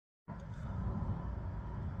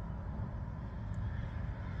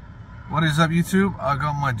What is up, YouTube? I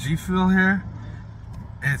got my G Fuel here.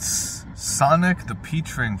 It's Sonic the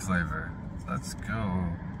Peach Ring flavor. Let's go.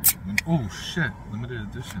 Oh shit, limited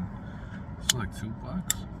edition. It's like $2.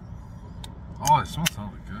 Oh, it smells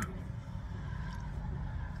really good.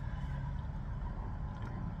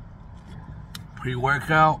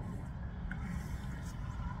 Pre-workout.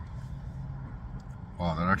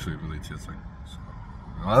 Wow, that actually really tastes like.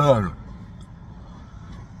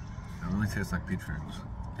 It really tastes like peach rings.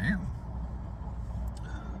 Damn.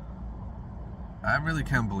 I really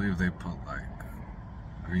can't believe they put like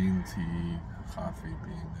green tea, coffee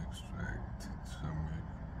bean extract, turmeric,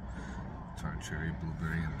 tart cherry,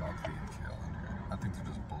 blueberry, and broccoli and kale in here. I think they're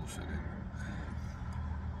just bullshitting.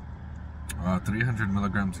 300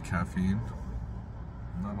 milligrams of caffeine.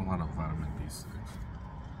 Not a lot of vitamin B6.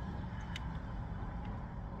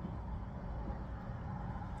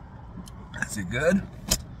 Is it good?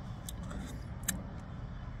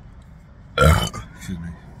 Excuse me.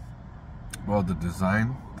 Well, the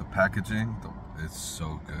design, the packaging, it's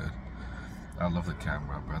so good. I love the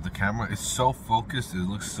camera, bro. The camera is so focused. It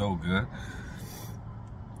looks so good.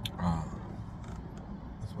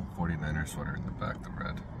 That's my 49er sweater in the back, the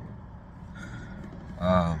red.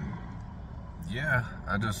 Yeah,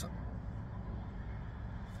 I just...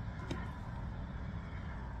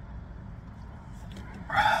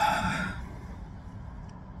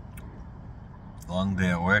 Long day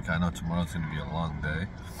at work. I know tomorrow's gonna be a long day.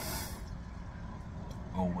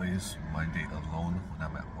 Always my day alone when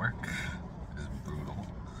I'm at work is brutal.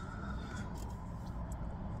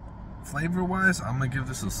 Flavor wise, I'm gonna give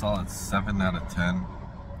this a solid 7 out of 10.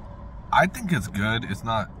 I think it's good. It's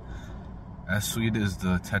not as sweet as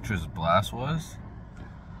the Tetris Blast was.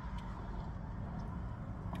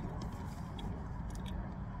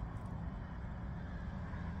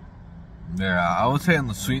 Yeah, I would say on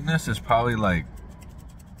the sweetness it's probably like,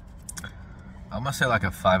 I'm gonna say like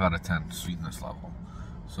a 5 out of 10 sweetness level.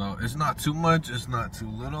 So it's not too much, it's not too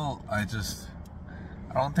little. I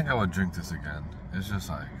don't think I would drink this again. It's just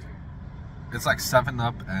like, it's like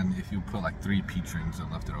 7-Up, and if you put like 3 peach rings and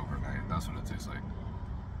left it overnight, that's what it tastes like.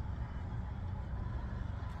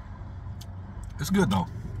 It's good though.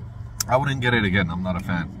 I wouldn't get it again. I'm not a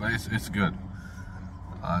fan, but it's good.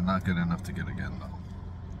 Not good enough to get again though.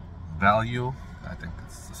 Value, I think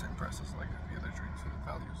it's the same price as like the other drinks.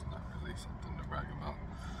 Value is not really something to brag about.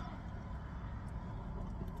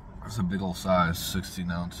 It's a big old size, 16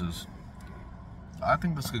 ounces. I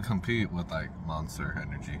think this could compete with like Monster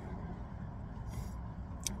Energy.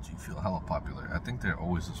 G Fuel, hella popular. I think they're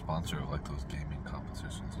always a sponsor of like those gaming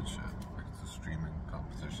competitions and shit, like the streaming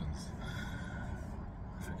competitions.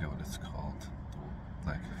 I forget what it's called.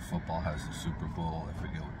 Like football has the Super Bowl. I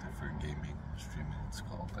forget what different gaming streaming it's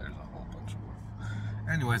called. There's a whole bunch of them.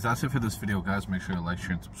 Anyways, that's it for this video, guys. Make sure to like,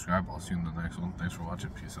 share, and subscribe. I'll see you in the next one. Thanks for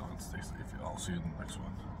watching. Peace out and stay safe. I'll see you in the next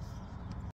one.